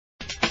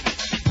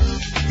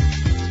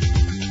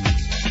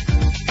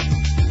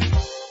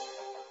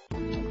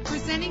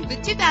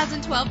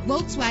2012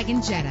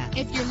 Volkswagen Jetta.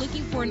 If you're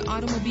looking for an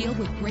automobile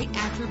with great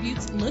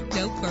attributes, look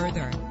no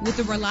further. With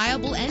a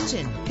reliable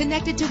engine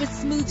connected to a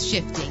smooth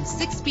shifting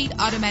 6-speed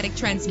automatic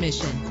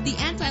transmission, the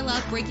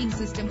anti-lock braking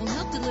system will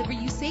help deliver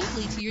you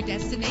safely to your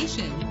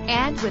destination.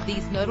 And with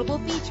these notable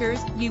features,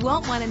 you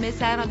won't want to miss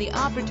out on the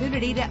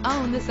opportunity to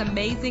own this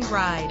amazing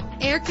ride.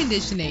 Air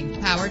conditioning,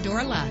 power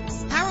door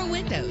locks, power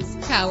windows,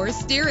 power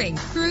steering,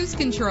 cruise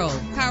control,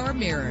 power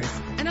mirrors,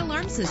 an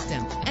alarm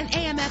system, an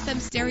AM/FM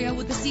stereo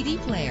with a CD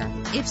player.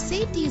 If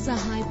safety is a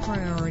high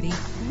priority,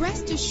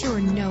 rest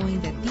assured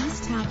knowing that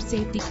these top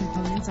safety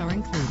components are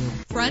included: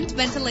 front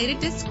ventilated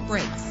disc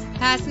brakes,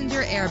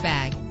 passenger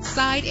airbag,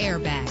 side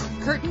airbag,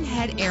 curtain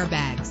head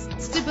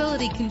airbags,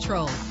 stability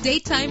control,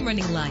 daytime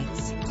running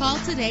lights. Call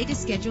today to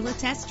schedule a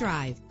test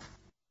drive.